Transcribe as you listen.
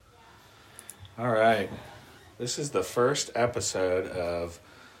All right. This is the first episode of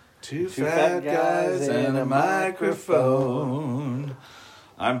Two Fat Guys and a Microphone.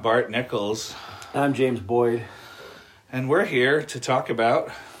 I'm Bart Nichols. I'm James Boyd. And we're here to talk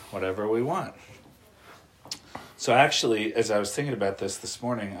about whatever we want. So actually, as I was thinking about this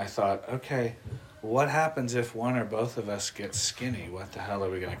morning, I thought, okay, what happens if one or both of us gets skinny? What the hell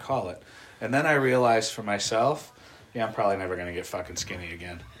are we going to call it? And then I realized for myself, I'm probably never going to get fucking skinny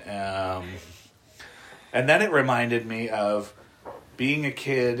again. And then it reminded me of being a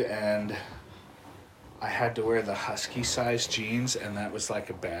kid and I had to wear the husky size jeans and that was like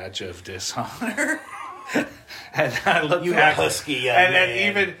a badge of dishonor. And I looked back, husky,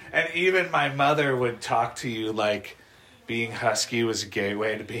 and even my mother would talk to you like being husky was a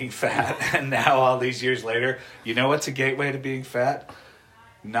gateway to being fat. And now all these years later, you know what's a gateway to being fat?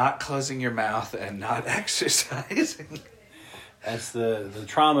 Not closing your mouth and not exercising. That's the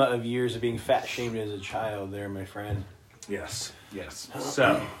trauma of years of being fat shamed as a child there, my friend. Yes.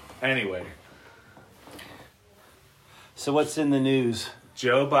 So, anyway. So what's in the news?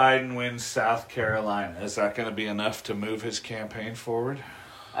 Joe Biden wins South Carolina. Is that going to be enough to move his campaign forward?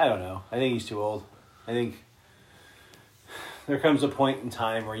 I don't know. I think he's too old. I think there comes a point in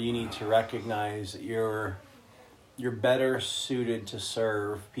time where you need to recognize that you're better suited to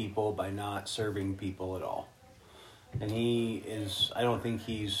serve people by not serving people at all. And I don't think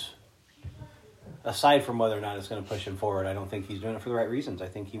he's, aside from whether or not it's going to push him forward, I don't think he's doing it for the right reasons. I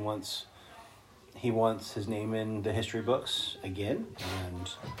think he wants his name in the history books again, and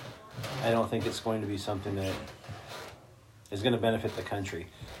I don't think it's going to be something that is going to benefit the country.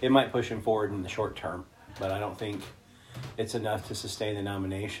 It might push him forward in the short term, but I don't think it's enough to sustain the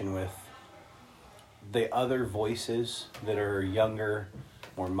nomination with the other voices that are younger,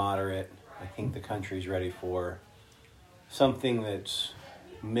 more moderate. I think the country's ready for something that's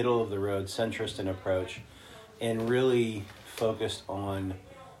middle of the road, centrist in approach, and really focused on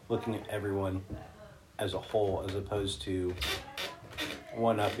looking at everyone as a whole, as opposed to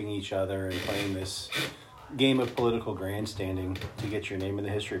one-upping each other and playing this game of political grandstanding to get your name in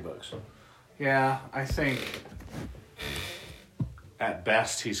the history books. Yeah, I think at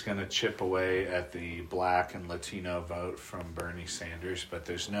best he's going to chip away at the black and Latino vote from Bernie Sanders, but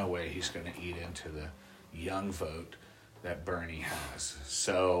there's no way he's going to eat into the young vote that Bernie has.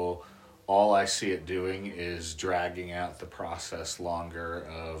 So all I see it doing is dragging out the process longer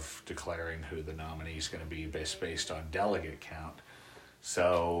of declaring who the nominee is going to be based on delegate count.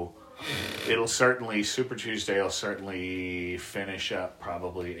 So it'll certainly, Super Tuesday will certainly finish up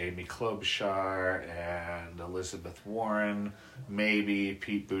probably Amy Klobuchar and Elizabeth Warren, maybe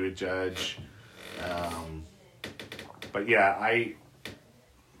Pete Buttigieg. But yeah,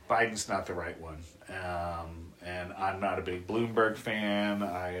 Biden's not the right one. And I'm not a big Bloomberg fan.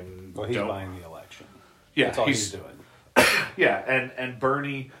 He's buying the election. Yeah, that's all he's doing. Yeah, and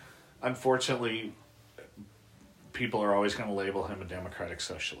Bernie, unfortunately, people are always going to label him a democratic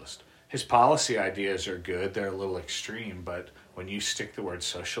socialist. His policy ideas are good. They're a little extreme, but when you stick the word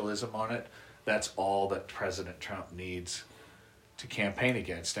socialism on it, that's all that President Trump needs to campaign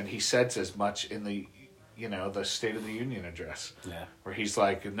against. And he says as much in the State of the Union address, where he's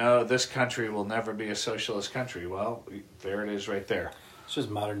like, no, this country will never be a socialist country. Well, there it is right there. It's just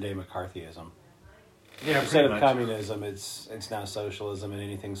modern day McCarthyism. Yeah, instead of communism, it's now socialism, and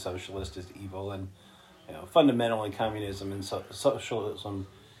anything socialist is evil. And fundamentally, communism and socialism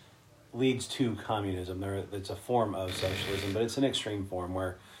leads to communism. It's a form of socialism, but it's an extreme form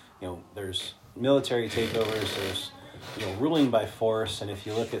where there's military takeovers, there's ruling by force. And if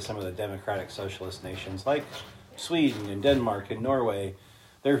you look at some of the democratic socialist nations like Sweden and Denmark and Norway,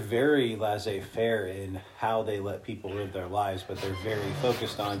 they're very laissez-faire in how they let people live their lives, but they're very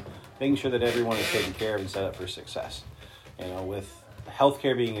focused on making sure that everyone is taken care of and set up for success. With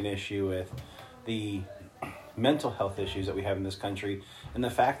healthcare being an issue, with the mental health issues that we have in this country, and the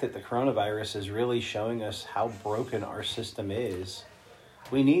fact that the coronavirus is really showing us how broken our system is,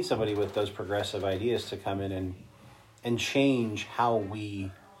 we need somebody with those progressive ideas to come in and change how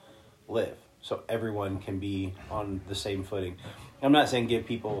we live so everyone can be on the same footing. I'm not saying give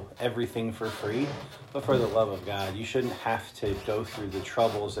people everything for free, but for the love of God, you shouldn't have to go through the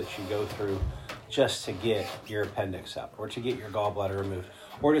troubles that you go through just to get your appendix out or to get your gallbladder removed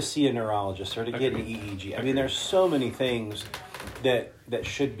or to see a neurologist or to get an EEG. I mean, there's so many things that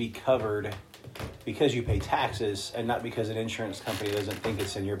should be covered because you pay taxes and not because an insurance company doesn't think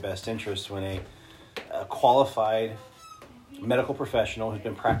it's in your best interest when a qualified medical professional who's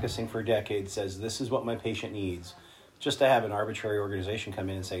been practicing for decades says, this is what my patient needs, just to have an arbitrary organization come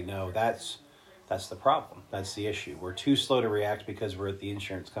in and say, no, that's the problem. That's the issue. We're too slow to react because we're at the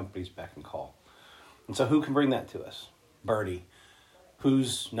insurance company's beck and call. And so who can bring that to us? Bernie.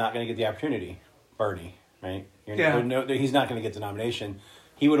 Who's not going to get the opportunity? Bernie, right? He's not going to get the nomination.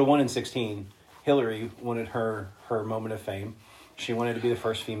 He would have won in 2016. Hillary wanted her moment of fame. She wanted to be the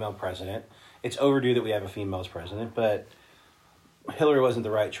first female president. It's overdue that we have a female as president, but Hillary wasn't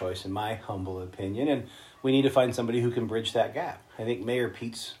the right choice, in my humble opinion, and we need to find somebody who can bridge that gap. I think Mayor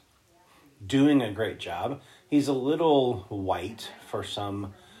Pete's doing a great job. He's a little white for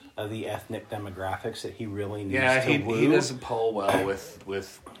some of the ethnic demographics that he really needs to woo. He doesn't poll well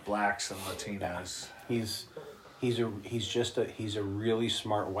with blacks and Latinos. He's a really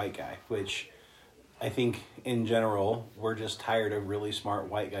smart white guy, which I think in general we're just tired of really smart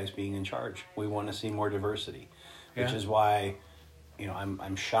white guys being in charge. We want to see more diversity, which is why,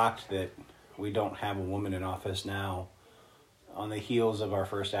 I'm shocked that we don't have a woman in office now on the heels of our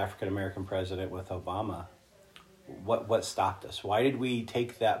first African-American president with Obama. What stopped us? Why did we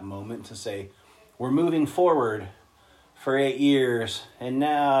take that moment to say, we're moving forward for 8 years, and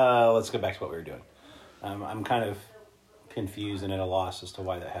now let's go back to what we were doing? I'm kind of confused and at a loss as to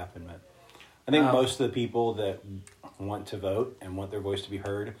why that happened. But I think most of the people that want to vote and want their voice to be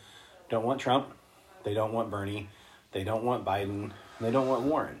heard don't want Trump. They don't want Bernie. They don't want Biden. They don't want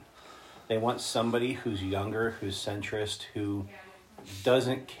Warren. They want somebody who's younger, who's centrist, who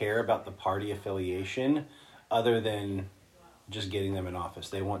doesn't care about the party affiliation other than just getting them in office.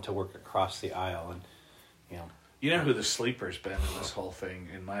 They want to work across the aisle. And, You know who the sleeper's been in this whole thing,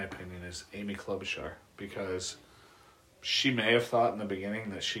 in my opinion, is Amy Klobuchar. Because she may have thought in the beginning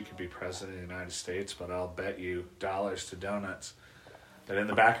that she could be president of the United States, but I'll bet you dollars to donuts that in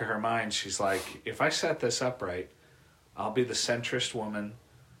the back of her mind, she's like, if I set this up right, I'll be the centrist woman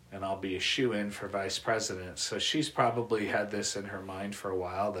and I'll be a shoo-in for vice president. So she's probably had this in her mind for a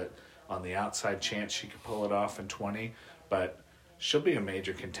while, that on the outside chance she could pull it off in 20, but she'll be a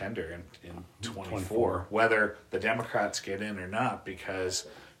major contender in 24, whether the Democrats get in or not, because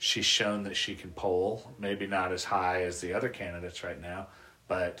she's shown that she can poll, maybe not as high as the other candidates right now,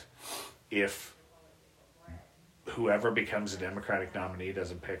 but if whoever becomes a Democratic nominee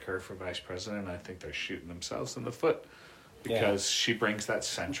doesn't pick her for vice president, I think they're shooting themselves in the foot, because she brings that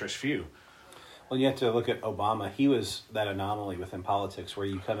centrist view. Well, you have to look at Obama. He was that anomaly within politics where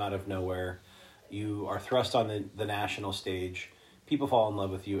you come out of nowhere, you are thrust on the national stage, people fall in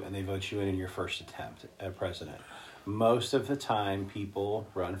love with you, and they vote you in your first attempt at president. Most of the time, people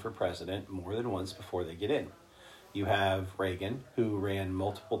run for president more than once before they get in. You have Reagan, who ran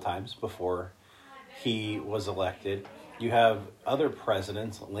multiple times before he was elected. You have other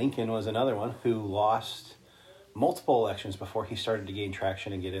presidents. Lincoln was another one who lost multiple elections before he started to gain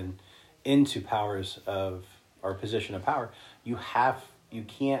traction and get into powers of, or position of power. You have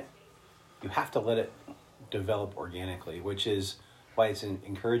to let it develop organically, which is why it's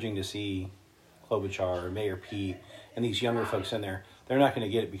encouraging to see Klobuchar or Mayor Pete and these younger folks in there. They're not going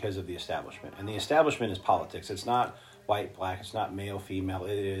to get it because of the establishment. And the establishment is politics. It's not white, black. It's not male, female.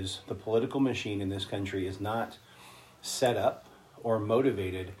 It is the political machine in this country is not set up or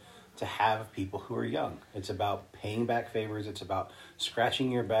motivated to have people who are young. It's about paying back favors. It's about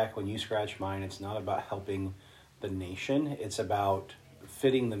scratching your back when you scratch mine. It's not about helping the nation. It's about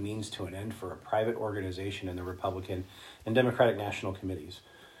fitting the means to an end for a private organization in the Republican and Democratic national committees.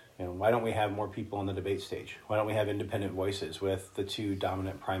 Why don't we have more people on the debate stage? Why don't we have independent voices with the two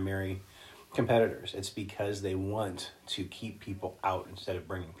dominant primary competitors? It's because they want to keep people out instead of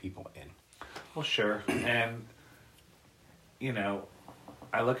bringing people in. Well, sure. And,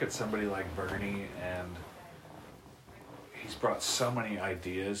 I look at somebody like Bernie, and he's brought so many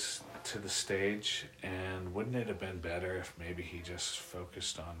ideas to the stage, and wouldn't it have been better if maybe he just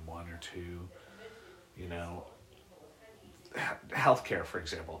focused on one or two, healthcare, for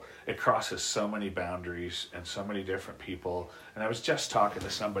example. It crosses so many boundaries and so many different people. And I was just talking to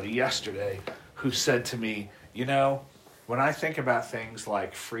somebody yesterday who said to me, when I think about things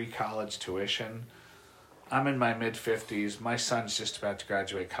like free college tuition, I'm in my mid-50s. My son's just about to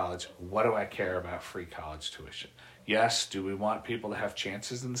graduate college. What do I care about free college tuition? Yes, do we want people to have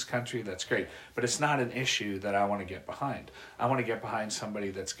chances in this country? That's great. But it's not an issue that I want to get behind. I want to get behind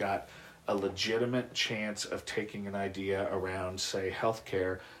somebody that's got a legitimate chance of taking an idea around, say,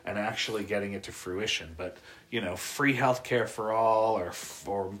 healthcare and actually getting it to fruition. But, free healthcare for all or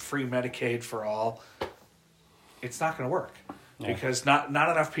free Medicaid for all, it's not going to work because not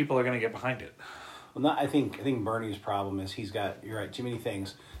enough people are going to get behind it. Well, I think Bernie's problem is he's got, you're right, too many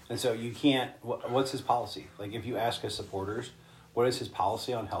things. And so you can't, what's his policy? Like if you ask his supporters, what is his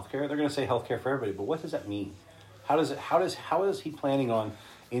policy on healthcare? They're going to say healthcare for everybody, but what does that mean? How is he planning on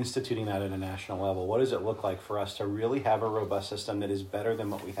instituting that at a national level? What does it look like for us to really have a robust system that is better than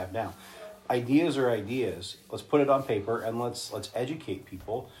what we have now? ideas are ideas. Let's put it on paper and let's educate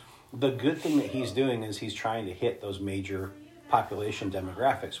people. The good thing that he's doing is he's trying to hit those major population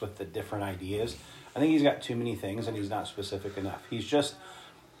demographics with the different ideas. I think he's got too many things and he's not specific enough.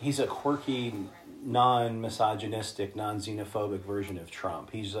 He's a quirky, non-misogynistic, non-xenophobic version of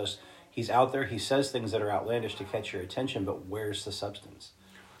Trump. He's out there, he says things that are outlandish to catch your attention, but where's the substance?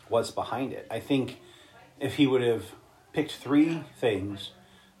 What's behind it? I think if he would have picked 3 things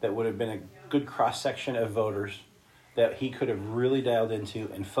that would have been a good cross-section of voters that he could have really dialed into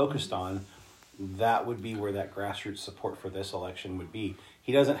and focused on, that would be where that grassroots support for this election would be.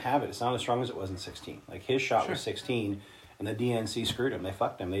 He doesn't have it. It's not as strong as it was in 16. Like, his shot was 16, and the DNC screwed him. They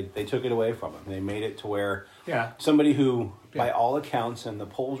fucked him. They took it away from him. They made it to where somebody who, by all accounts, and the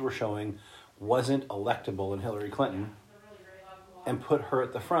polls were showing, wasn't electable in Hillary Clinton, and put her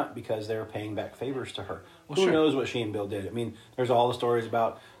at the front because they were paying back favors to her. Well, who knows what she and Bill did? I mean, there's all the stories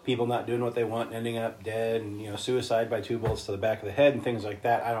about people not doing what they want and ending up dead, and suicide by 2 bullets to the back of the head and things like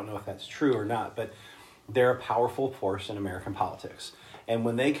that. I don't know if that's true or not, but they're a powerful force in American politics. And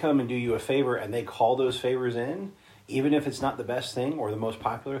when they come and do you a favor and they call those favors in, even if it's not the best thing or the most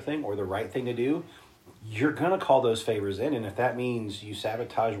popular thing or the right thing to do, you're going to call those favors in. And if that means you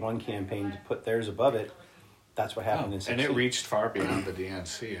sabotage one campaign to put theirs above it, that's what happened in 16. And it reached far beyond the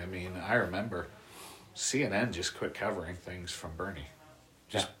DNC. I mean, I remember CNN just quit covering things from Bernie.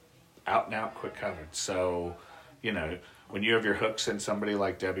 Just out and out quit covered. So, when you have your hooks in somebody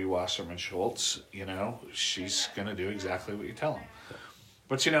like Debbie Wasserman Schultz, she's going to do exactly what you tell them.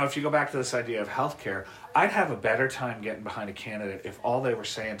 But, if you go back to this idea of healthcare, I'd have a better time getting behind a candidate if all they were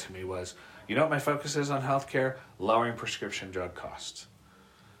saying to me was, what my focus is on healthcare? Lowering prescription drug costs.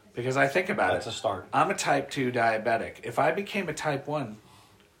 Because I think about That's a start. I'm a type 2 diabetic. If I became a type 1,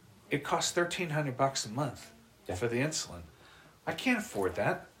 it costs $1,300 a month for the insulin. I can't afford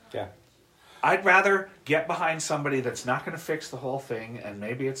that. Yeah. I'd rather get behind somebody that's not going to fix the whole thing, and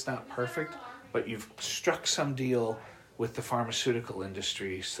maybe it's not perfect, but you've struck some deal with the pharmaceutical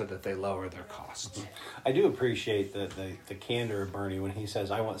industry so that they lower their costs. I do appreciate the candor of Bernie when he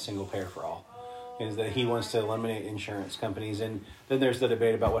says, I want single payer for all. Is that he wants to eliminate insurance companies. And then there's the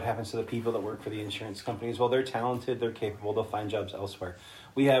debate about what happens to the people that work for the insurance companies. Well, they're talented, they're capable, they'll find jobs elsewhere.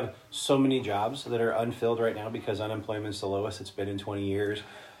 We have so many jobs that are unfilled right now because unemployment's the lowest it's been in 20 years.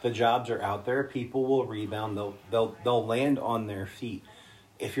 The jobs are out there. People will rebound. They'll land on their feet.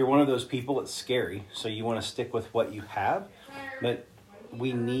 If you're one of those people, it's scary. So you want to stick with what you have. But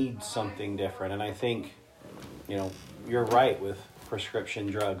we need something different. And I think, you're right with prescription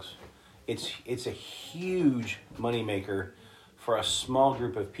drugs. It's a huge moneymaker for a small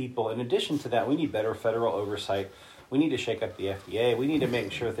group of people. In addition to that, we need better federal oversight. We need to shake up the FDA. We need to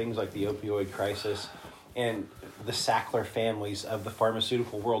make sure things like the opioid crisis and the Sackler families of the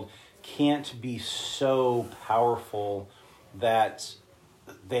pharmaceutical world can't be so powerful that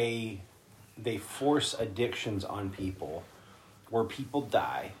they force addictions on people where people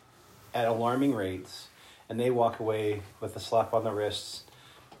die at alarming rates and they walk away with a slap on the wrists,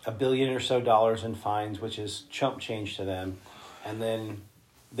 $1 billion or so in fines, which is chump change to them, and then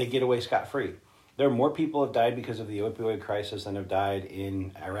they get away scot-free. There are more people have died because of the opioid crisis than have died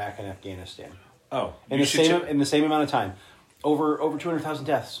in Iraq and Afghanistan. Oh, in the same amount of time, over 200,000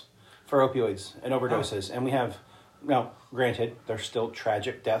 deaths for opioids and overdoses, and we have, granted, they're still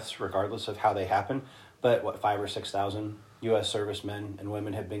tragic deaths regardless of how they happen, but 5,000 or 6,000 U.S. servicemen and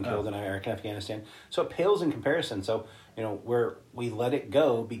women have been killed in Iraq and Afghanistan. So it pales in comparison. So, we let it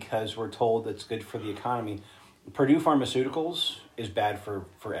go because we're told it's good for the economy. Purdue Pharmaceuticals is bad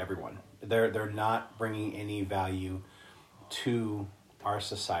for everyone. They're not bringing any value to our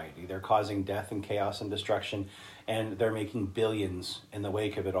society. They're causing death and chaos and destruction, and they're making billions in the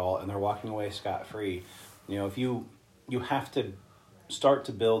wake of it all, and they're walking away scot-free. If you have to start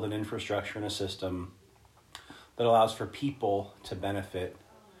to build an infrastructure and a system that allows for people to benefit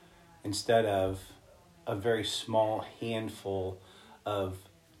instead of a very small handful of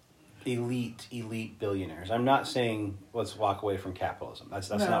elite billionaires. I'm not saying let's walk away from capitalism. That's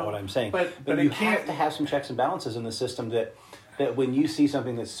not what I'm saying. But you have to have some checks and balances in the system that when you see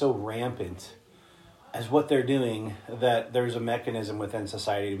something that's so rampant as what they're doing, that there's a mechanism within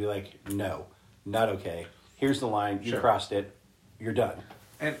society to be like, no, not okay. Here's the line. You crossed it. You're done.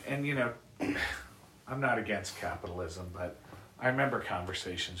 And I'm not against capitalism, but I remember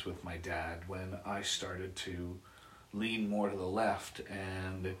conversations with my dad when I started to lean more to the left,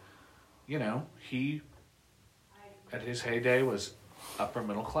 and he at his heyday was upper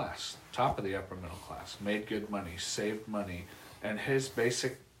middle class, top of the upper middle class, made good money, saved money, and his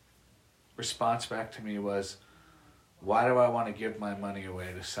basic response back to me was, why do I want to give my money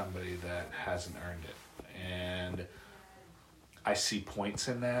away to somebody that hasn't earned it? And I see points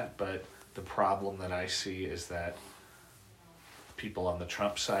in that, but the problem that I see is that people on the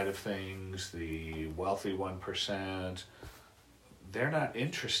Trump side of things, the wealthy 1%, they're not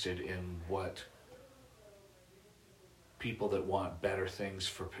interested in what people that want better things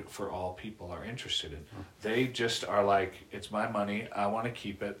for all people are interested in. They just are like, it's my money, I want to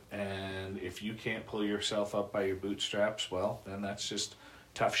keep it, and if you can't pull yourself up by your bootstraps, well, then that's just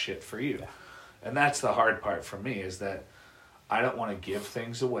tough shit for you. And that's the hard part for me, is that I don't want to give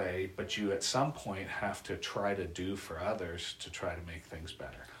things away, but you at some point have to try to do for others to try to make things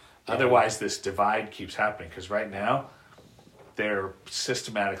better. Yeah. Otherwise, this divide keeps happening, because right now, they're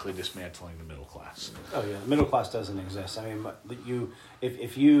systematically dismantling the middle class. Oh yeah, middle class doesn't exist. I mean,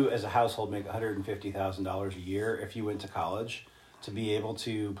 if you as a household make $150,000 a year, if you went to college, to be able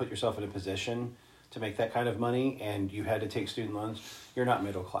to put yourself in a position to make that kind of money, and you had to take student loans, you're not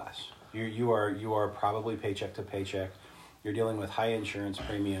middle class. You are probably paycheck to paycheck. You're dealing with high insurance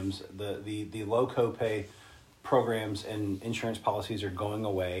premiums. The low copay programs and insurance policies are going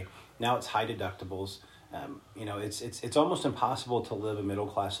away. Now it's high deductibles. It's almost impossible to live a middle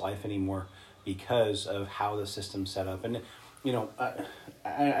class life anymore because of how the system's set up. And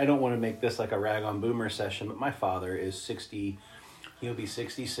I don't want to make this like a rag on boomer session, but my father is 60. He'll be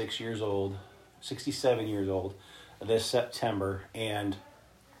 66 years old, 67 years old this September, and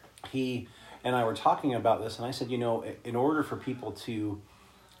he and I were talking about this, and I said, in order for people to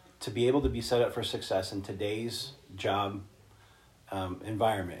be able to be set up for success in today's job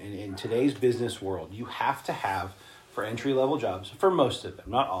environment, in today's business world, you have to have, for entry-level jobs, for most of them,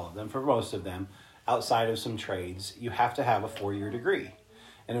 not all of them, for most of them, outside of some trades, you have to have a 4-year degree.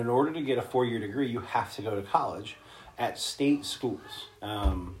 And in order to get a 4-year degree, you have to go to college at state schools.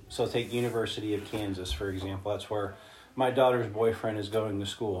 So take University of Kansas, for example. That's where my daughter's boyfriend is going to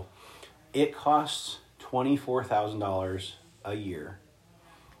school. It costs $24,000 a year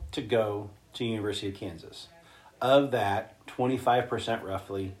to go to University of Kansas. Of that, 25%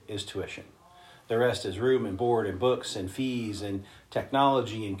 roughly is tuition. The rest is room and board and books and fees and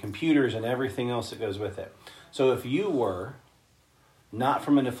technology and computers and everything else that goes with it. So if you were not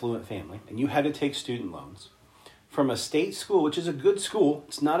from an affluent family and you had to take student loans from a state school, which is a good school,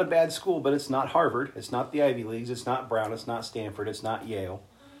 it's not a bad school, but it's not Harvard, it's not the Ivy Leagues, it's not Brown, it's not Stanford, it's not Yale,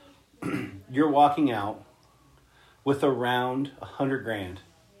 you're walking out with around $100,000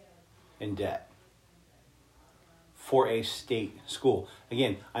 in debt for a state school.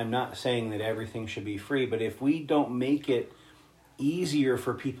 Again, I'm not saying that everything should be free, but if we don't make it easier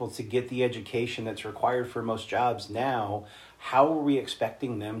for people to get the education that's required for most jobs now, how are we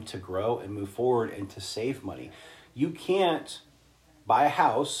expecting them to grow and move forward and to save money? You can't buy a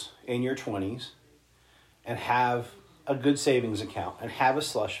house in your 20s and have a good savings account and have a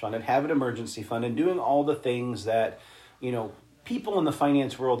slush fund and have an emergency fund and doing all the things that, people in the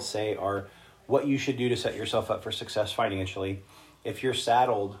finance world say are what you should do to set yourself up for success financially. If you're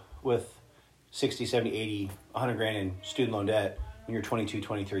saddled with 60, 70, 80, $100,000 in student loan debt when you're 22,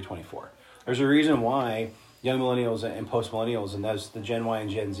 23, 24. There's a reason why young millennials and post-millennials and those the Gen Y and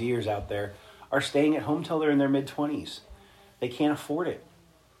Gen Zers out there are staying at home till they're in their mid-20s. They can't afford it.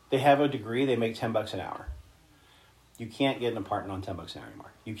 They have a degree, they make $10 an hour. You can't get an apartment on $10 an hour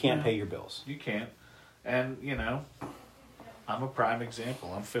anymore. You can't pay your bills. You can't. And, I'm a prime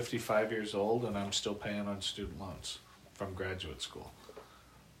example. I'm 55 years old and I'm still paying on student loans from graduate school.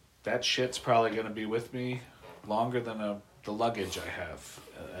 That shit's probably going to be with me longer than the luggage I have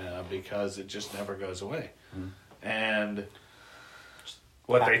because it just never goes away. And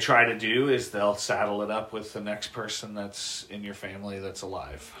what they try to do is they'll saddle it up with the next person that's in your family that's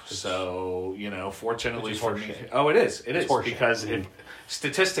alive. So, fortunately for me... Oh, it is. It is. Because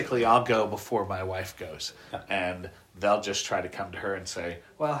statistically, I'll go before my wife goes. Yeah. And they'll just try to come to her and say,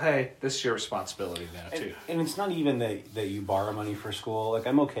 well, hey, this is your responsibility now, too. And it's not even that you borrow money for school. Like,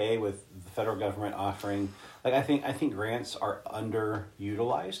 I'm okay with the federal government offering... Like, I think grants are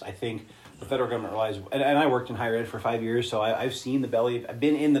underutilized. I think... The federal government relies, and I worked in higher ed for 5 years, so I've seen I've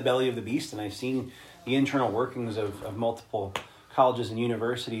been in the belly of the beast, and I've seen the internal workings of multiple colleges and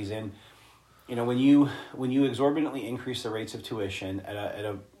universities. And when you exorbitantly increase the rates of tuition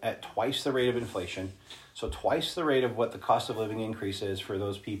at twice the rate of inflation, so twice the rate of what the cost of living increase is for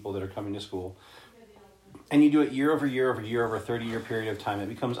those people that are coming to school, and you do it year over year over year over a 30-year period of time, it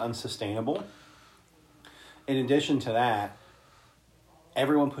becomes unsustainable. In addition to that,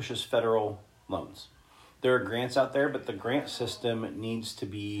 everyone pushes federal loans. There are grants out there, but the grant system needs to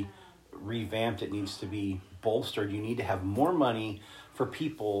be revamped. It needs to be bolstered. You need to have more money for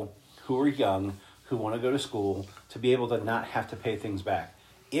people who are young, who want to go to school to be able to not have to pay things back.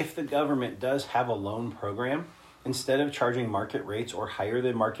 If the government does have a loan program, instead of charging market rates or higher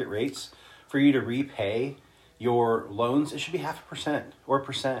than market rates for you to repay your loans, it should be 0.5% or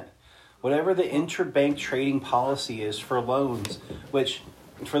 1%. Whatever the interbank trading policy is for loans, which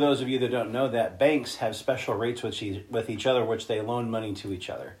for those of you that don't know that, banks have special rates with each other, which they loan money to each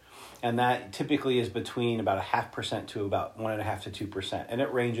other. And that typically is between about 0.5% to about 1.5% to 2%. And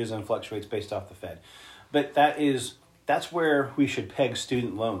it ranges and fluctuates based off the Fed. But that's where we should peg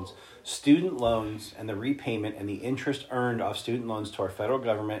student loans. Student loans and the repayment and the interest earned off student loans to our federal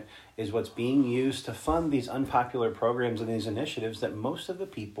government is what's being used to fund these unpopular programs and these initiatives that most of the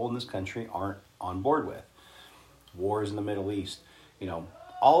people in this country aren't on board with. Wars in the Middle East,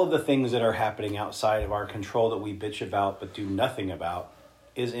 all of the things that are happening outside of our control that we bitch about but do nothing about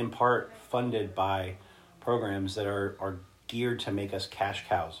is in part funded by programs that are geared to make us cash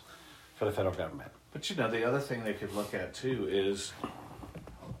cows for the federal government. But the other thing they could look at too is,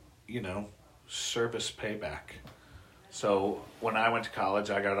 service payback. So when I went to college,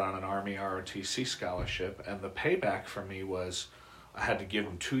 I got on an Army ROTC scholarship, and the payback for me was I had to give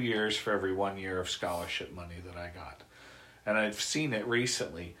them 2 years for every 1 year of scholarship money that I got. And I've seen it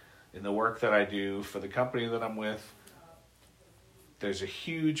recently in the work that I do for the company that I'm with. There's a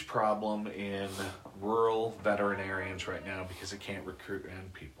huge problem in rural veterinarians right now because they can't recruit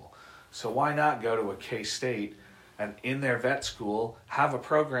end people. So why not go to a K-State and in their vet school have a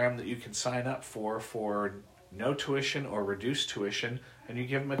program that you can sign up for no tuition or reduced tuition, and you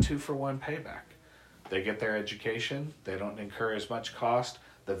give them a 2-for-1 payback. They get their education. They don't incur as much cost.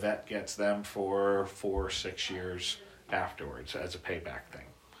 The vet gets them for 4 or 6 years afterwards as a payback thing.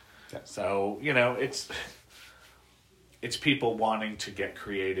 Yeah. So, it's people wanting to get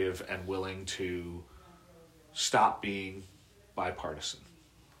creative and willing to stop being bipartisan.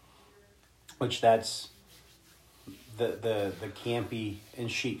 Which that's the campy and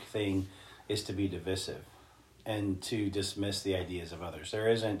chic thing is to be divisive and to dismiss the ideas of others. There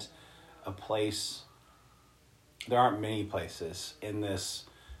isn't a place, there aren't many places in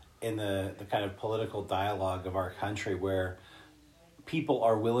the kind of political dialogue of our country where people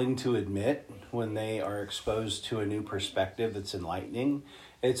are willing to admit when they are exposed to a new perspective that's enlightening.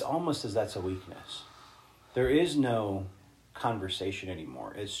 It's almost as that's a weakness. There is no conversation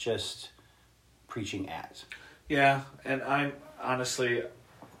anymore. It's just preaching at. Yeah, and I'm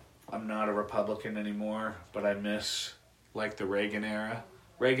not a Republican anymore, but I miss the Reagan era.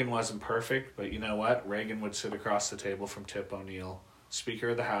 Reagan wasn't perfect, but you know what? Reagan would sit across the table from Tip O'Neill, Speaker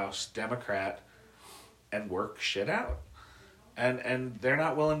of the House, Democrat, and work shit out. And they're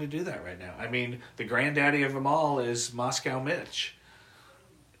not willing to do that right now. I mean, the granddaddy of them all is Moscow Mitch.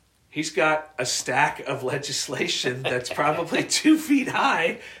 He's got a stack of legislation that's probably 2 feet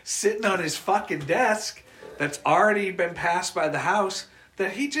high sitting on his fucking desk that's already been passed by the House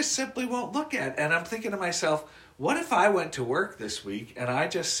that he just simply won't look at. And I'm thinking to myself, what if I went to work this week and I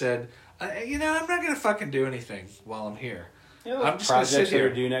just said, I'm not going to fucking do anything while I'm here. I'm just going to sit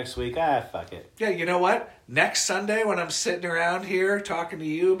here. Due next week. Fuck it. Yeah, you know what? Next Sunday when I'm sitting around here talking to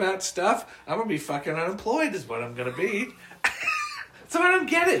you about stuff, I'm going to be fucking unemployed is what I'm going to be. So I don't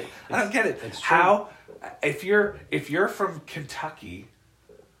get it. It's true. How, if you're from Kentucky,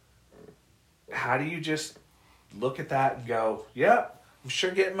 how do you just look at that and go, yep, I'm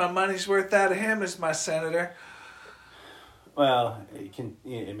sure getting my money's worth out of him as my senator? Well,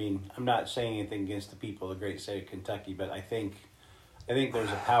 I'm not saying anything against the people of the great state of Kentucky, but I think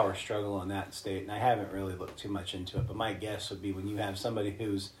there's a power struggle in that state, and I haven't really looked too much into it, but my guess would be when you have somebody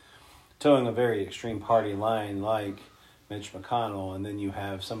who's towing a very extreme party line like Mitch McConnell, and then you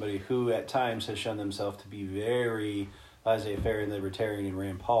have somebody who at times has shown themselves to be very laissez-faire and libertarian in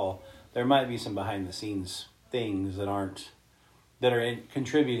Rand Paul, there might be some behind-the-scenes things that are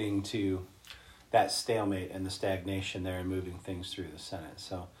contributing to that stalemate and the stagnation there and moving things through the Senate.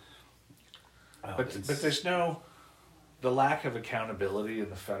 So, but there's the lack of accountability in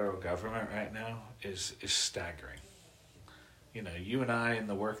the federal government right now is staggering. You and I, in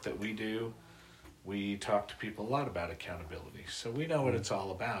the work that we do, we talk to people a lot about accountability. So we know what it's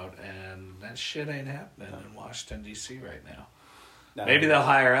all about, and that shit ain't happening in Washington, D.C. right now. No, maybe they'll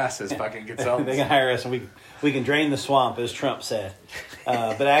hire us as fucking consultants. They can hire us, and we can drain the swamp, as Trump said,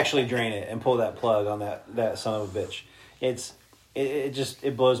 but actually drain it and pull that plug on that son of a bitch.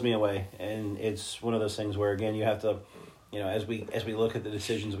 It blows me away, and it's one of those things where again you have to, as we look at the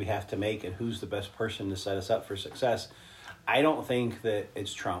decisions we have to make and who's the best person to set us up for success. I don't think that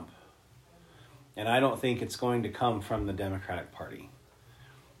it's Trump, and I don't think it's going to come from the Democratic Party,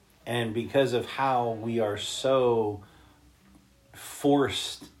 and because of how we are so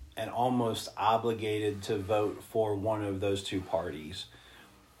forced and almost obligated to vote for one of those two parties.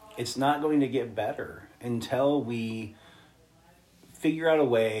 It's not going to get better until we figure out a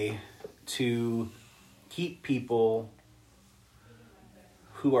way to keep people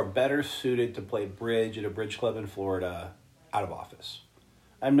who are better suited to play bridge at a bridge club in Florida out of office.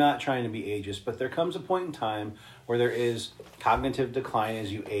 I'm not trying to be ageist, but there comes a point in time where there is cognitive decline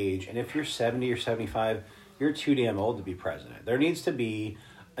as you age. And if you're 70 or 75, you're too damn old to be president. There needs to be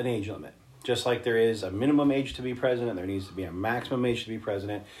an age limit. Just like there is a minimum age to be president, there needs to be a maximum age to be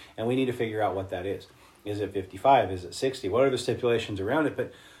president. And we need to figure out what that is. Is it 55? Is it 60? What are the stipulations around it?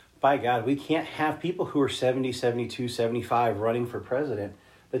 But by God, we can't have people who are 70, 72, 75 running for president.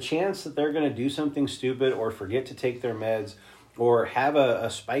 The chance that they're going to do something stupid or forget to take their meds or have a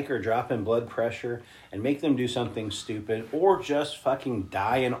spike or drop in blood pressure and make them do something stupid or just fucking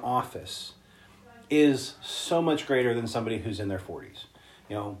die in office is so much greater than somebody who's in their 40s.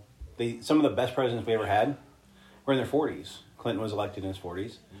 You know, some of the best presidents we ever had were in their 40s. Clinton was elected in his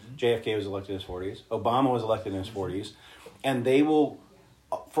 40s. Mm-hmm. JFK was elected in his 40s. Obama was elected in his 40s. And they will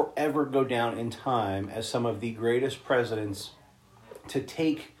forever go down in time as some of the greatest presidents to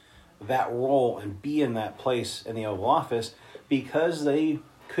take that role and be in that place in the Oval Office because they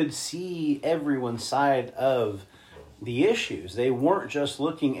could see everyone's side of the issues. They weren't just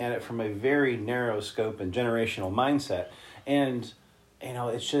looking at it from a very narrow scope and generational mindset. And, you know,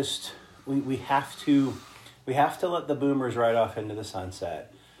 it's just, we have to let the boomers ride off into the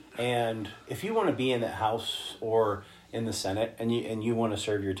sunset. And if you want to be in that House or in the Senate and you want to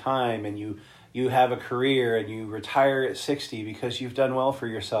serve your time and you have a career and you retire at 60 because you've done well for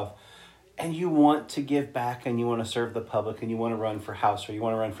yourself and you want to give back and you want to serve the public and you want to run for House or you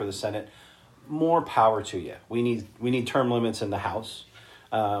want to run for the Senate, more power to you. We need term limits in the House.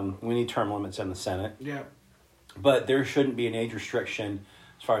 We need term limits in the Senate. Yeah. But there shouldn't be an age restriction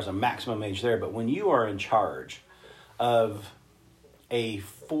as far as a maximum age there. But when you are in charge of a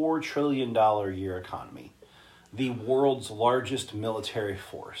 $4 trillion a year economy, the world's largest military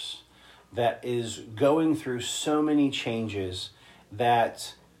force that is going through so many changes,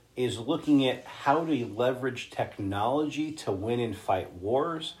 that is looking at how to leverage technology to win and fight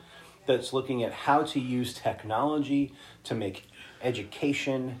wars, that's looking at how to use technology to make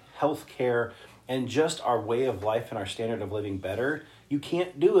education, healthcare, and just our way of life and our standard of living better. You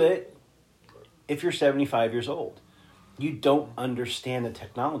can't do it if you're 75 years old. You don't understand the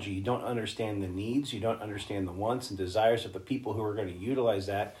technology. You don't understand the needs. You don't understand the wants and desires of the people who are going to utilize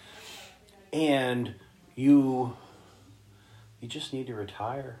that. And you just need to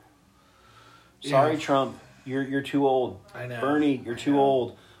retire. Sorry, Trump, you're too old. I know. Bernie, you're too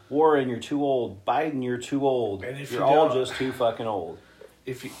old. Warren, you're too old. Biden, you're too old. And if you're all just too fucking old.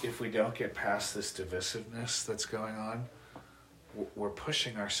 If we don't get past this divisiveness that's going on, we're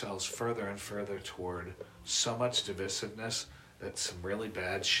pushing ourselves further and further toward so much divisiveness that some really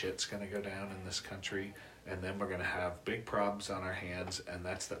bad shit's going to go down in this country, and then we're going to have big problems on our hands, and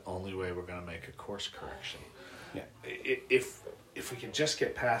that's the only way we're going to make a course correction. Yeah. If we could just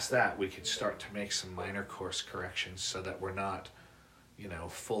get past that, we could start to make some minor course corrections so that we're not,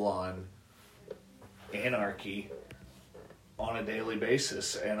 full on anarchy on a daily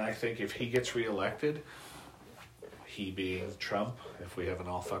basis. And I think if he gets reelected, he being Trump, if we haven't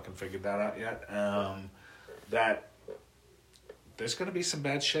all fucking figured that out yet, that there's going to be some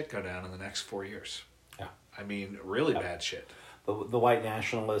bad shit go down in the next 4 years. Yeah. I mean, really bad shit. The white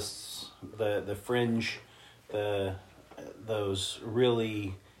nationalists, the fringe, those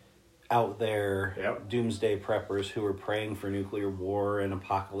really out there doomsday preppers who are praying for nuclear war and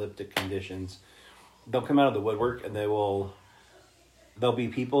apocalyptic conditions, they'll come out of the woodwork and there'll be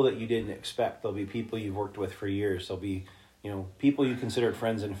people that you didn't expect. There'll be people you've worked with for years. There'll be, people you considered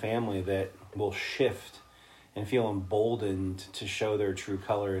friends and family that will shift and feel emboldened to show their true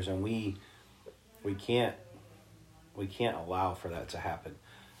colors. And we can't allow for that to happen.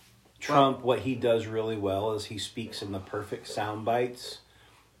 Trump, what he does really well is he speaks in the perfect sound bites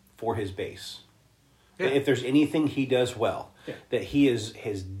for his base. Yeah. If there's anything he does well, that he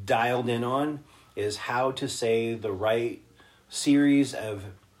has dialed in on, is how to say the right series of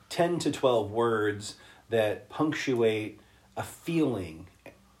 10 to 12 words that punctuate a feeling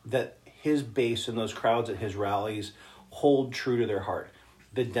that his base and those crowds at his rallies hold true to their heart.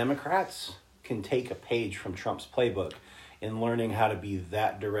 The Democrats can take a page from Trump's playbook in learning how to be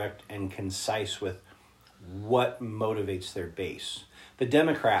that direct and concise with what motivates their base. The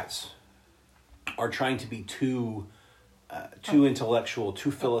Democrats are trying to be too intellectual, too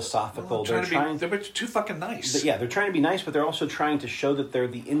philosophical. They're too fucking nice. They're trying to be nice, but they're also trying to show that they're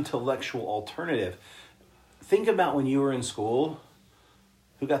the intellectual alternative. Think about when you were in school.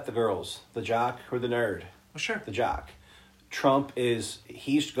 Who got the girls? The jock or the nerd? Well, sure. The jock. Trump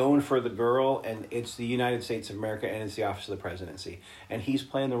he's going for the girl, and it's the United States of America, and it's the office of the presidency. And he's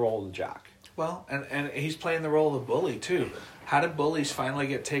playing the role of the jock. Well, and he's playing the role of the bully, too. How did bullies finally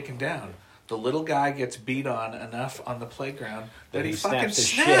get taken down? The little guy gets beat on enough on the playground that he fucking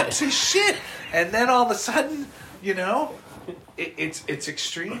snaps his shit. And then all of a sudden, you know, it's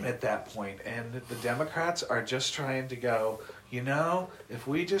extreme at that point. And the Democrats are just trying to go, you know, if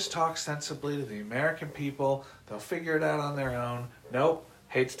we just talk sensibly to the American people, they'll figure it out on their own. Nope.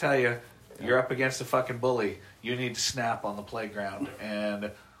 Hate to tell you, you're up against a fucking bully. You need to snap on the playground.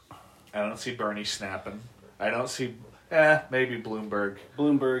 And I don't see Bernie snapping. I don't see... maybe Bloomberg.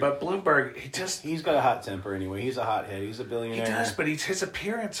 But Bloomberg, he's got a hot temper anyway. He's a hothead. He's a billionaire. He does, but his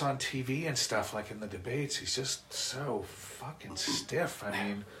appearance on TV and stuff, like in the debates, he's just so fucking stiff. I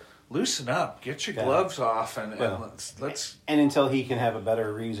mean, loosen up. Get your gloves off and let's... And until he can have a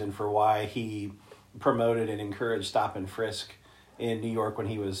better reason for why he promoted and encouraged stop and frisk in New York when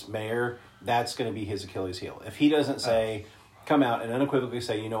he was mayor, that's going to be his Achilles heel. If he doesn't come out and unequivocally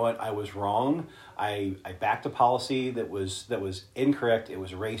say, you know what, I was wrong. I backed a policy that was incorrect. It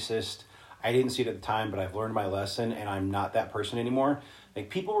was racist. I didn't see it at the time, but I've learned my lesson, and I'm not that person anymore.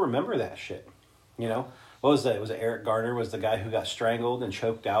 Like, people remember that shit. You know? What was that? Was it Eric Garner was the guy who got strangled and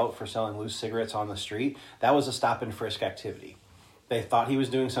choked out for selling loose cigarettes on the street? That was a stop and frisk activity. They thought he was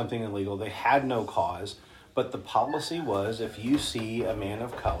doing something illegal. They had no cause. But the policy was, if you see a man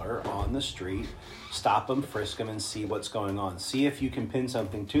of color on the street, stop him, frisk him, and see what's going on. See if you can pin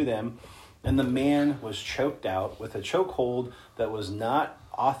something to them. And the man was choked out with a chokehold that was not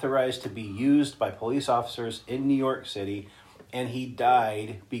authorized to be used by police officers in New York City, and he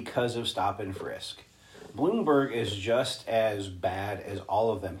died because of stop and frisk. Bloomberg is just as bad as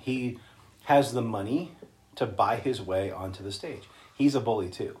all of them. He has the money to buy his way onto the stage. He's a bully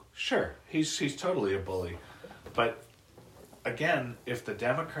too. Sure, he's totally a bully. But again, if the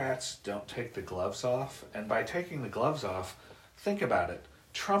Democrats don't take the gloves off, and by taking the gloves off, think about it.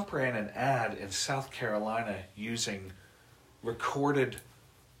 Trump ran an ad in South Carolina using recorded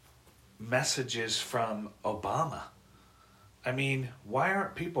messages from Obama. I mean, why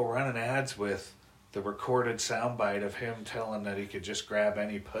aren't people running ads with the recorded soundbite of him telling that he could just grab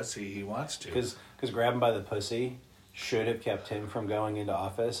any pussy he wants to? Because grabbing by the pussy should have kept him from going into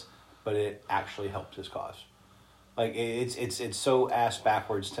office, but it actually helped his cause. Like, it's so ass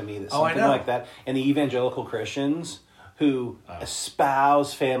backwards to me that something like that, and the evangelical Christians who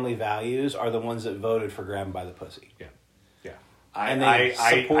espouse family values are the ones that voted for grabbing by the pussy. Yeah. I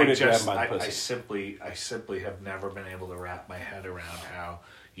simply have never been able to wrap my head around how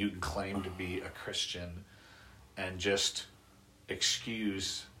you can claim to be a Christian and just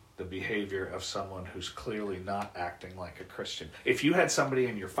excuse the behavior of someone who's clearly not acting like a Christian. If you had somebody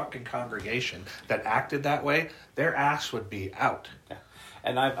in your fucking congregation that acted that way, their ass would be out. Yeah.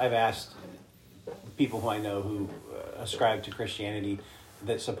 And I've asked people who I know who ascribe to Christianity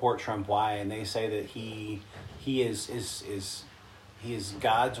that support Trump why, and they say that he is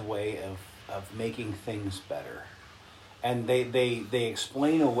God's way of making things better. And they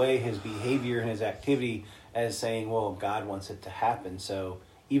explain away his behavior and his activity as saying, well, God wants it to happen, so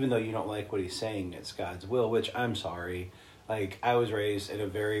even though you don't like what he's saying, it's God's will, which I'm sorry. Like, I was raised in a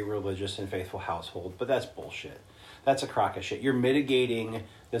very religious and faithful household, but that's bullshit. That's a crock of shit. You're mitigating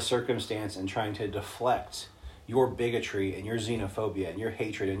the circumstance and trying to deflect your bigotry and your xenophobia and your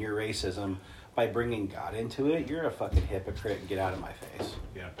hatred and your racism by bringing God into it. You're a fucking hypocrite and get out of my face.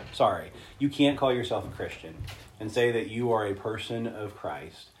 Yeah. Sorry. You can't call yourself a Christian and say that you are a person of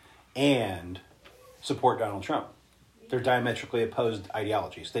Christ and support Donald Trump. They're diametrically opposed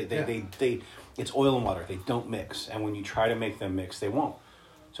ideologies. They it's oil and water. They don't mix. And when you try to make them mix, they won't.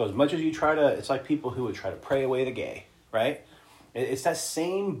 So as much as you try to, it's like people who would try to pray away the gay, right? It's that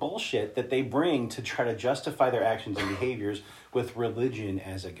same bullshit that they bring to try to justify their actions and behaviors with religion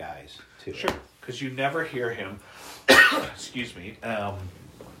as a guise, too. Sure, because you never hear him, excuse me,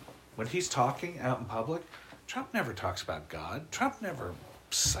 when he's talking out in public, Trump never talks about God. Trump never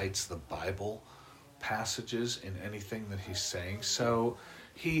cites the Bible passages in anything that he's saying. So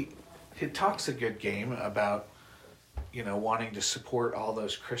he talks a good game about, wanting to support all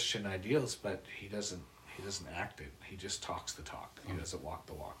those Christian ideals, but he doesn't act it. He just talks the talk. He doesn't walk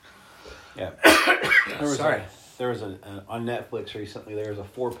the walk. Yeah. There was on Netflix recently, there was a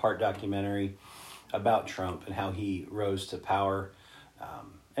 4-part documentary about Trump and how he rose to power.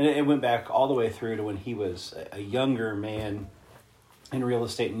 And it went back all the way through to when he was a younger man in real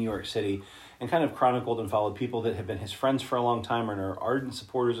estate in New York City, and kind of chronicled and followed people that have been his friends for a long time and are ardent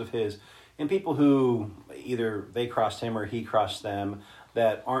supporters of his, and people who either they crossed him or he crossed them.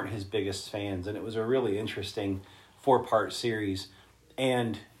 that aren't his biggest fans. And it was a really interesting 4-part series.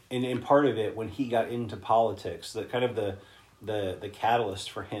 And in part of it, when he got into politics, the kind of the catalyst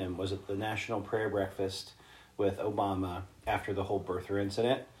for him was at the National Prayer Breakfast with Obama after the whole birther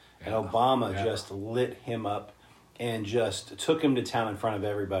incident. And Obama just lit him up and just took him to town in front of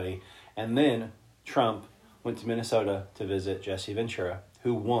everybody. And then Trump went to Minnesota to visit Jesse Ventura,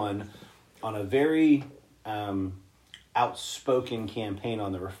 who won on a very outspoken campaign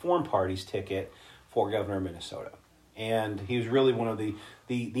on the Reform Party's ticket for governor of Minnesota. And he was really one of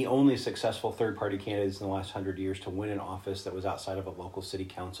the only successful third-party candidates in the last 100 years to win an office that was outside of a local city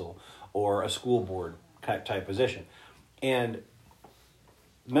council or a school board type position. And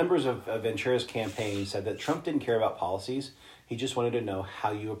members of Ventura's campaign said that Trump didn't care about policies. He just wanted to know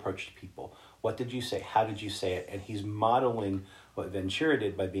how you approached people. What did you say? How did you say it? And he's modeling what Ventura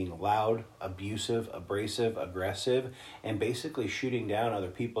did by being loud, abusive, abrasive, aggressive, and basically shooting down other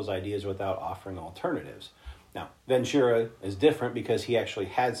people's ideas without offering alternatives. Now, Ventura is different because he actually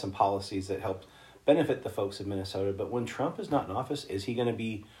had some policies that helped benefit the folks of Minnesota. But when Trump is not in office, are we going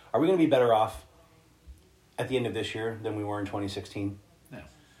to be better off at the end of this year than we were in 2016? No.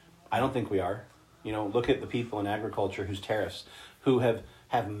 I don't think we are. Look at the people in agriculture whose tariffs, who have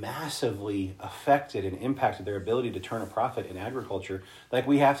massively affected and impacted their ability to turn a profit in agriculture. Like,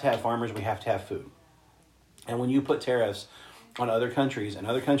 we have to have farmers, we have to have food. And when you put tariffs on other countries, and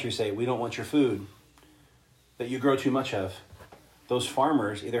other countries say, we don't want your food that you grow too much of, those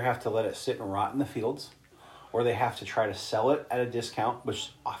farmers either have to let it sit and rot in the fields, or they have to try to sell it at a discount,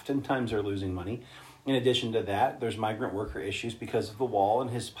 which oftentimes are losing money. In addition to that, there's migrant worker issues because of the wall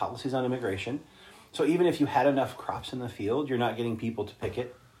and his policies on immigration. So even if you had enough crops in the field, you're not getting people to pick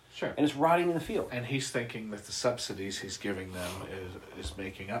it. Sure. And it's rotting in the field. And he's thinking that the subsidies he's giving them is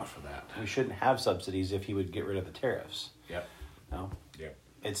making up for that. We shouldn't have subsidies if he would get rid of the tariffs. Yep. No. Yep.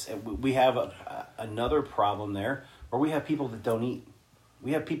 We have another problem there where we have people that don't eat.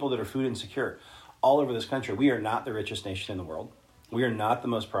 We have people that are food insecure all over this country. We are not the richest nation in the world. We are not the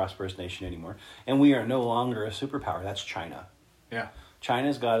most prosperous nation anymore. And we are no longer a superpower. That's China. Yeah.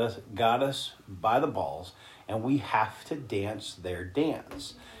 China's got us by the balls, and we have to dance their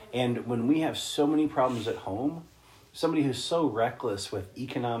dance. And when we have so many problems at home, somebody who's so reckless with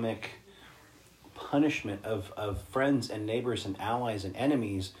economic punishment of friends and neighbors and allies and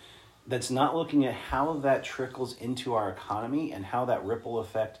enemies, that's not looking at how that trickles into our economy and how that ripple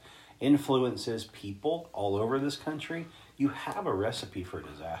effect influences people all over this country, you have a recipe for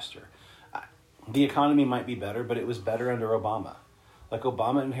disaster. The economy might be better, but it was better under Obama. Like,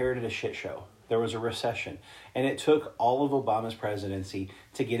 Obama inherited a shit show. There was a recession. And it took all of Obama's presidency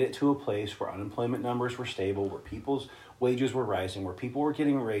to get it to a place where unemployment numbers were stable, where people's wages were rising, where people were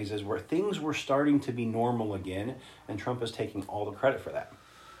getting raises, where things were starting to be normal again. And Trump is taking all the credit for that.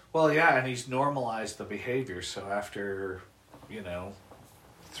 Well, yeah, and he's normalized the behavior. So after,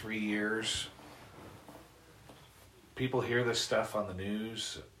 3 years, people hear this stuff on the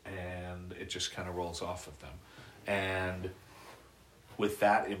news and it just kind of rolls off of them. And with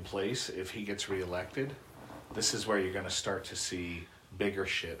that in place, if he gets reelected, this is where you're going to start to see bigger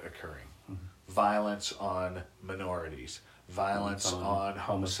shit occurring. Mm-hmm. Violence on minorities, violence on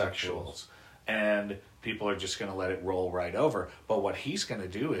homosexuals. And people are just going to let it roll right over. But what he's going to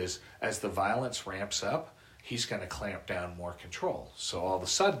do is, as the violence ramps up, he's going to clamp down more control. So all of a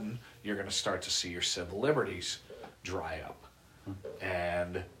sudden, you're going to start to see your civil liberties dry up. Mm-hmm.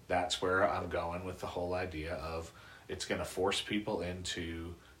 And that's where I'm going with the whole idea of it's going to force people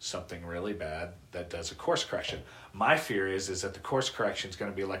into something really bad that does a course correction. My fear is that the course correction is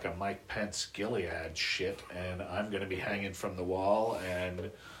going to be like a Mike Pence Gilead shit, and I'm going to be hanging from the wall, and,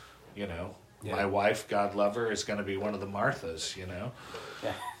 my wife, God love her, is going to be one of the Marthas,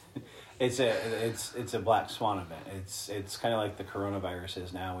 Yeah. It's a black swan event. It's kind of like the coronavirus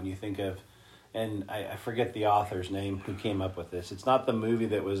is now. When you think of, and I forget the author's name who came up with this. It's not the movie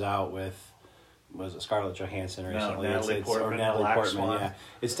that was out with, was it Scarlett Johansson recently? No, Natalie Portman. Yeah,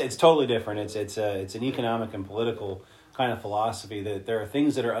 it's totally different. It's an economic and political kind of philosophy that there are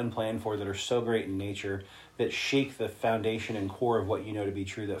things that are unplanned for that are so great in nature that shake the foundation and core of what you know to be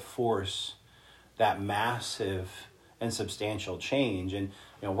true, that force that massive and substantial change. And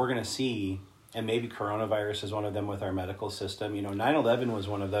we're going to see, and maybe coronavirus is one of them with our medical system. 9/11 was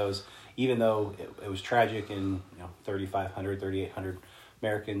one of those, even though it was tragic and 3,500, 3,800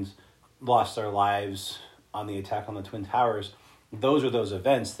 Americans lost their lives on the attack on the Twin Towers. Those are those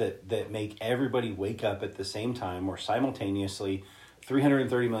events that make everybody wake up at the same time, or simultaneously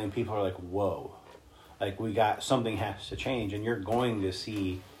 330 million people are like, whoa, like something has to change. And you're going to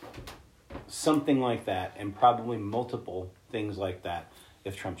see something like that, and probably multiple things like that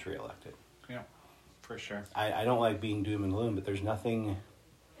if Trump's reelected. Yeah, for sure. I don't like being doom and gloom, but there's nothing.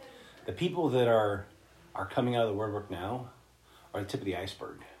 The people that are coming out of the woodwork now are the tip of the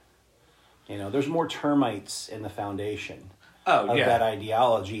iceberg. You know, there's more termites in the foundation of that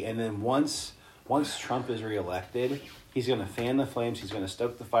ideology, and then once Trump is reelected, he's going to fan the flames, he's going to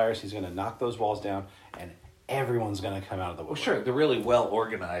stoke the fires, he's going to knock those walls down, and everyone's going to come out of the woodwork. Well, sure, the really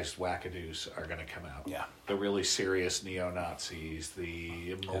well-organized wackadoos are going to come out. Yeah. The really serious neo-Nazis,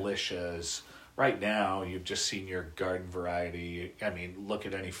 the militias. Right now, you've just seen your garden variety. I mean, look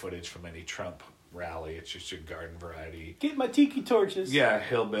at any footage from any Trump rally. It's just your garden variety. Get my tiki torches. Yeah,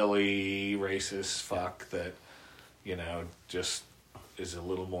 hillbilly, racist fuck that, you know, just is a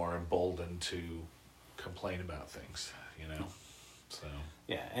little more emboldened to complain about things, you know? So.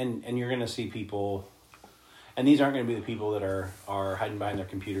 Yeah, and you're going to see people, and these aren't going to be the people that are hiding behind their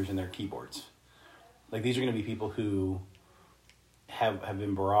computers and their keyboards. Like, these are going to be people who have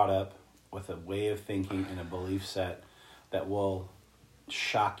been brought up with a way of thinking and a belief set that will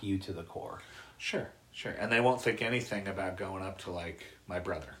shock you to the core. Sure. And they won't think anything about going up to, like, my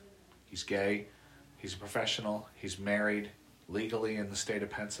brother. He's gay. He's a professional. He's married legally in the state of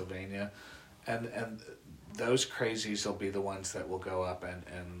Pennsylvania. And those crazies will be the ones that will go up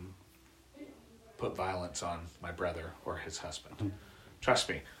and put violence on my brother or his husband. Mm-hmm. Trust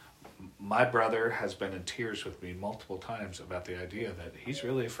me, my brother has been in tears with me multiple times about the idea that he's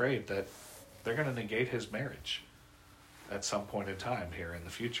really afraid that they're going to negate his marriage at some point in time here in the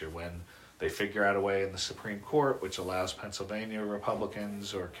future when they figure out a way in the Supreme Court which allows Pennsylvania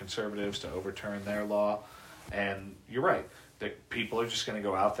Republicans or conservatives to overturn their law. And you're right, that people are just going to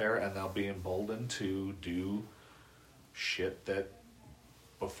go out there and they'll be emboldened to do shit that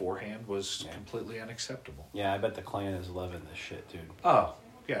beforehand was completely unacceptable. Yeah, I bet the Klan is loving this shit, dude. Oh,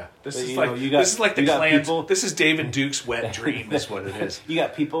 yeah. This is like the Klan. This is David Duke's wet dream is what it is. You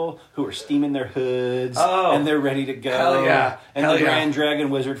got people who are steaming their hoods and they're ready to go. Hell yeah. And the Grand Dragon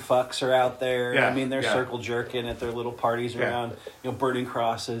Wizard fucks are out there. Yeah. I mean, they're circle jerking at their little parties around, burning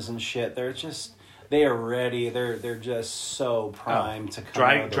crosses and shit. They are ready. They're just so primed to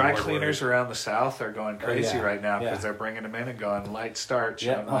come. Dry cleaners around the South are going crazy right now because they're bringing them in and going light starch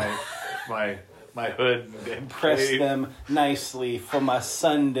on my hood and press them nicely for my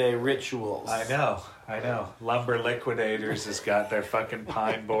Sunday rituals. I know. Lumber Liquidators has got their fucking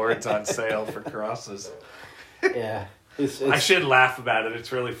pine boards on sale for crosses. Yeah. I should laugh about it.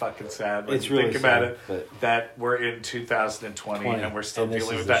 It's really fucking sad when you think about it that we're in 2020 and we're still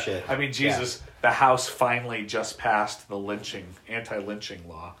dealing with that. Shit. I mean, Jesus, the House finally just passed the anti-lynching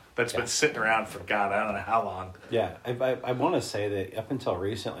law that's been sitting around for God, I don't know how long. Yeah, I want to say that up until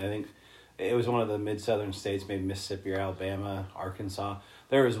recently, I think it was one of the mid-southern states, maybe Mississippi or Alabama, Arkansas.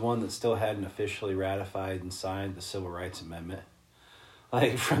 There was one that still hadn't officially ratified and signed the Civil Rights Amendment,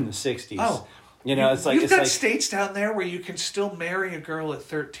 like from the 60s. Oh. It's like you've got states down there where you can still marry a girl at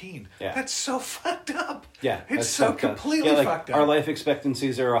 13. Yeah. That's so fucked up. Yeah, it's so completely fucked up. Our life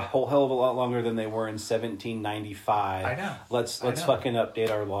expectancies are a whole hell of a lot longer than they were in 1795. I know. Let's fucking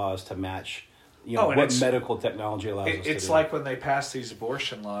update our laws to match. What medical technology allows us to do. It's like when they pass these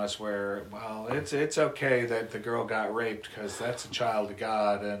abortion laws where, well, it's okay that the girl got raped because that's a child of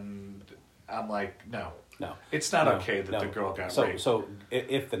God, and I'm like, no. It's not okay that the girl got raped. So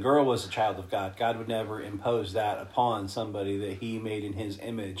if the girl was a child of God, God would never impose that upon somebody that he made in his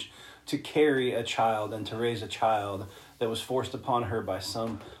image to carry a child and to raise a child that was forced upon her by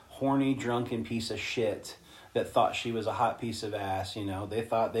some horny, drunken piece of shit that thought she was a hot piece of ass. They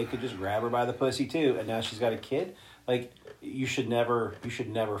thought they could just grab her by the pussy too, and now she's got a kid. Like, you should never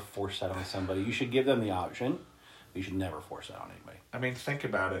force that on somebody. You should give them the option. You should never force that on anybody. I mean, think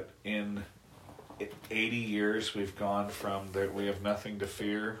about it. In 80 years, we've gone from that we have nothing to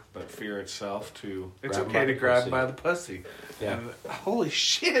fear but fear itself to it's okay to grab by the pussy. Yeah. And holy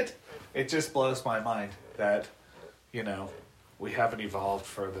shit, it just blows my mind that, we haven't evolved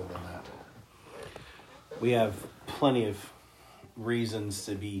further than that. We have plenty of reasons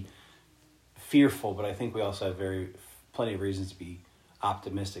to be fearful, but I think we also have plenty of reasons to be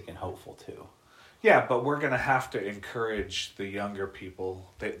optimistic and hopeful too. Yeah, but we're going to have to encourage the younger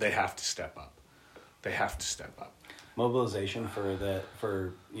people. They have to step up. They have to step up. Mobilization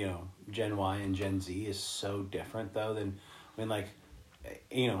for Gen Y and Gen Z is so different though than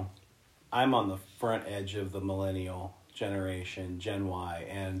I'm on the front edge of the millennial generation, Gen Y,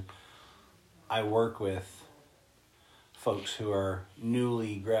 and I work with folks who are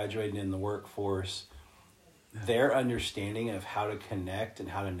newly graduating in the workforce. Their understanding of how to connect and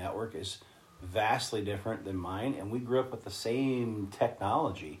how to network is vastly different than mine, and we grew up with the same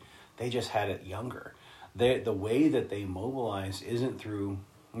technology. They just had it younger. the way that they mobilize isn't through,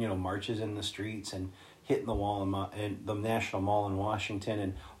 marches in the streets and hitting the wall in the National Mall in Washington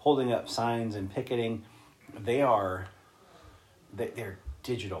and holding up signs and picketing. They're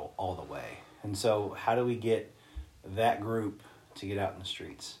digital all the way. And so how do we get that group to get out in the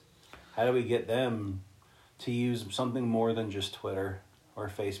streets? How do we get them to use something more than just Twitter or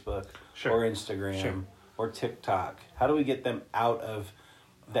Facebook or Instagram or TikTok? How do we get them out of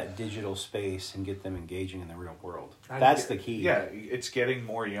that digital space and get them engaging in the real world? That's the key. Yeah, it's getting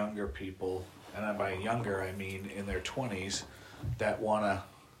more younger people, and by younger I mean in their 20s, that want to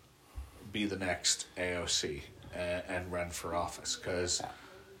be the next AOC and run for office. Because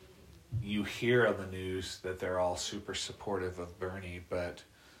you hear on the news that they're all super supportive of Bernie, but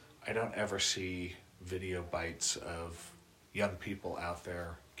I don't ever see video bites of young people out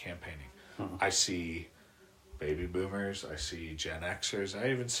there campaigning. I see baby boomers, I see Gen Xers,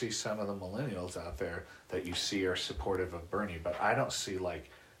 I even see some of the millennials out there that you see are supportive of Bernie, but I don't see like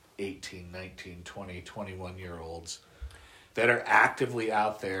 18, 19, 20, 21-year-olds that are actively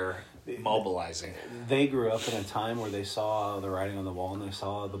out there mobilizing. They grew up in a time where they saw the writing on the wall and they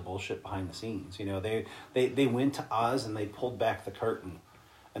saw the bullshit behind the scenes. They went to Oz and they pulled back the curtain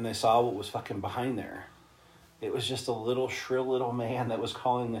and they saw what was fucking behind there. It was just a little shrill little man that was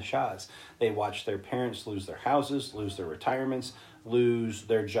calling the shots. They watched their parents lose their houses, lose their retirements, lose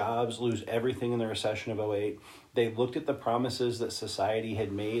their jobs, lose everything in the recession of 2008. They looked at the promises that society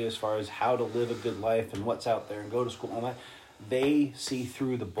had made as far as how to live a good life and what's out there and go to school and all that. They see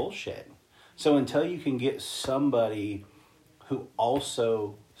through the bullshit. So until you can get somebody who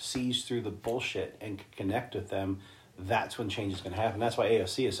also sees through the bullshit and can connect with them, that's when change is going to happen. That's why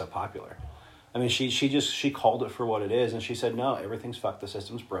AOC is so popular. I mean, she called it for what it is, and she said, no, everything's fucked, the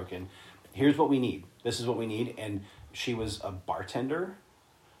system's broken. Here's what we need. This is what we need. And she was a bartender,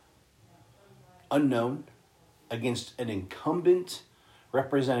 unknown, against an incumbent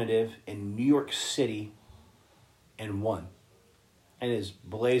representative in New York City, and won. And is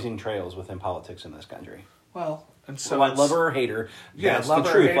blazing trails within politics in this country. Well, and so I love her or hate her. Yeah, that's love the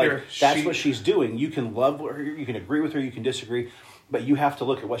her or truth. hate Like her. that's what she's doing. You can love her, you can agree with her, you can disagree, but you have to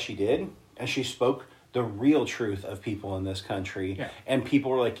look at what she did, and she spoke the real truth of people in this country. Yeah. And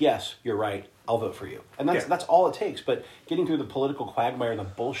people were like, "Yes, you're right. I'll vote for you." And that's all it takes. But getting through the political quagmire and the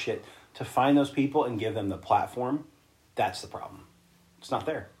bullshit to find those people and give them the platform, that's the problem. It's not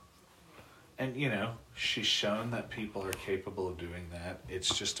there. And, she's shown that people are capable of doing that.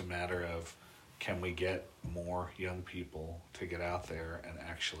 It's just a matter of, can we get more young people to get out there and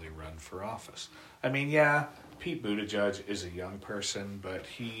actually run for office? I mean, yeah, Pete Buttigieg is a young person, but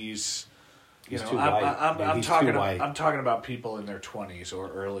he's too white. I'm talking about people in their 20s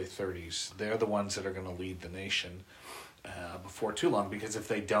or early 30s. They're the ones that are going to lead the nation before too long, because if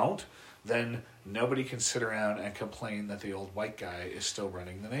they don't, then nobody can sit around and complain that the old white guy is still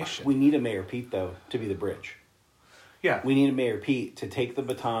running the nation. We need a Mayor Pete, though, to be the bridge. Yeah. We need a Mayor Pete to take the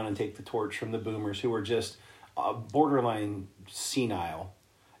baton and take the torch from the boomers who are just borderline senile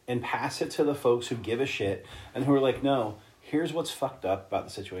and pass it to the folks who give a shit and who are like, no, here's what's fucked up about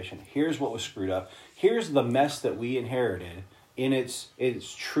the situation. Here's what was screwed up. Here's the mess that we inherited in its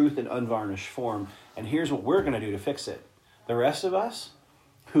truth and unvarnished form. And here's what we're going to do to fix it. The rest of us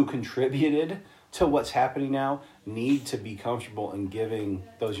who contributed to what's happening now need to be comfortable in giving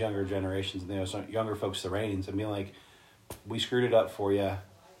those younger generations, those younger folks the reins and be like, we screwed it up for you.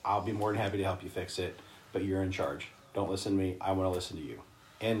 I'll be more than happy to help you fix it, but you're in charge. Don't listen to me. I want to listen to you.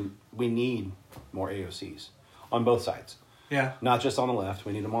 And we need more AOCs on both sides. Yeah. Not just on the left.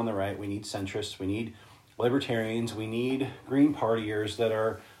 We need them on the right. We need centrists. We need libertarians. We need Green Partiers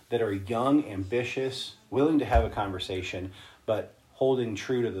that are young, ambitious, willing to have a conversation, but holding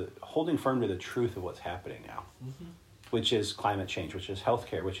firm to the truth of what's happening now, which is climate change, which is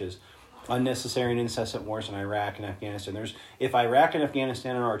healthcare, which is unnecessary and incessant wars in Iraq and Afghanistan. If Iraq and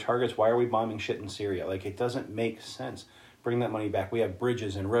Afghanistan are our targets, why are we bombing shit in Syria? Like, it doesn't make sense. Bring that money back. We have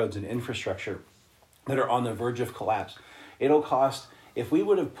bridges and roads and infrastructure that are on the verge of collapse. It'll cost, if we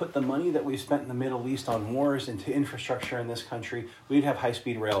would have put the money that we spent in the Middle East on wars into infrastructure in this country, we'd have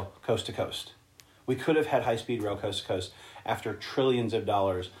high-speed rail coast to coast. We could have had high-speed rail coast to coast after trillions of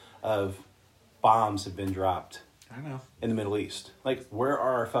dollars of bombs have been dropped. I know. In the Middle East. Like, where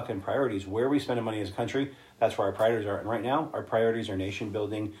are our fucking priorities? Where are we spending money as a country? That's where our priorities are. And right now, our priorities are nation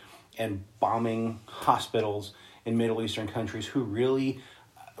building and bombing hospitals in Middle Eastern countries who really,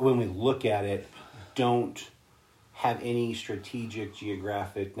 when we look at it, don't have any strategic,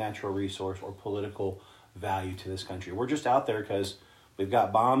 geographic, natural resource or political value to this country. We're just out there because we've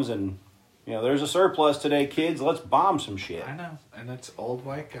got bombs and You know, there's a surplus today, kids. Let's bomb some shit. I know, and it's old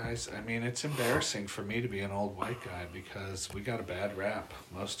white guys. I mean, it's embarrassing for me to be an old white guy because we got a bad rap.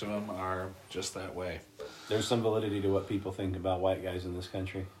 Most of them are just that way. There's some validity to what people think about white guys in this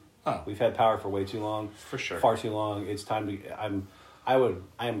country. Oh, We've had power for way too long. for sure. Far too long. It's time to.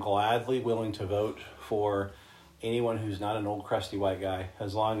 I am gladly willing to vote for anyone who's not an old crusty white guy,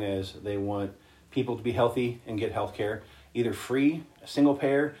 as long as they want people to be healthy and get health care, either free, a single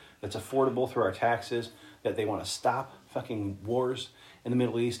payer that's affordable through our taxes, that they want to stop fucking wars in the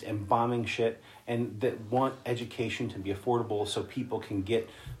Middle East and bombing shit, and that want education to be affordable so people can get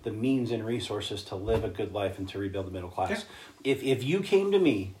the means and resources to live a good life and to rebuild the middle class. Yeah. If you came to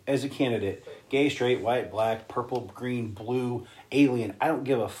me as a candidate, gay, straight, white, black, purple, green, blue, alien, I don't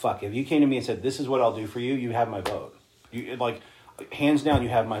give a fuck. If you came to me and said, this is what I'll do for you, you have my vote. You like, hands down, you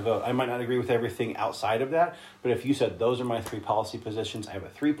have my vote. I might not agree with everything outside of that, but if you said, those are my 3 policy positions, I have a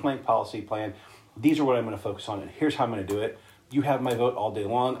 3-plank policy plan, these are what I'm going to focus on, and here's how I'm going to do it. You have my vote all day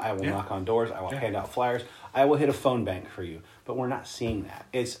long. I will knock on doors. I will hand out flyers. I will hit a phone bank for you. But we're not seeing that.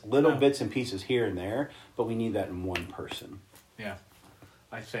 It's little bits and pieces here and there, but we need that in one person. Yeah.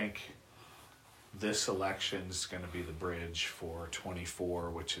 I think this election is going to be the bridge for 24,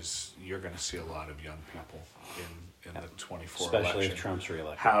 which is you're going to see a lot of young people in the 24 Especially election. if Trump's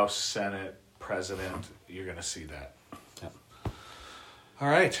reelected. House, Senate, President, you're going to see that. Yep. All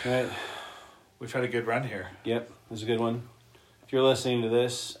right. All right. We've had a good run here. Yep. This is a good one. If you're listening to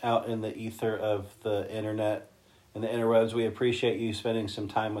this out in the ether of the internet and the interwebs, we appreciate you spending some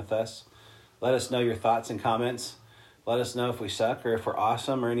time with us. Let us know your thoughts and comments. Let us know if we suck or if we're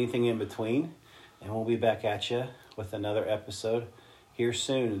awesome or anything in between. And we'll be back at you with another episode here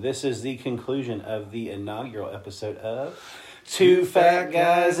soon. This is the conclusion of the inaugural episode of Two Fat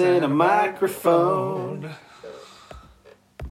Guys and a Microphone.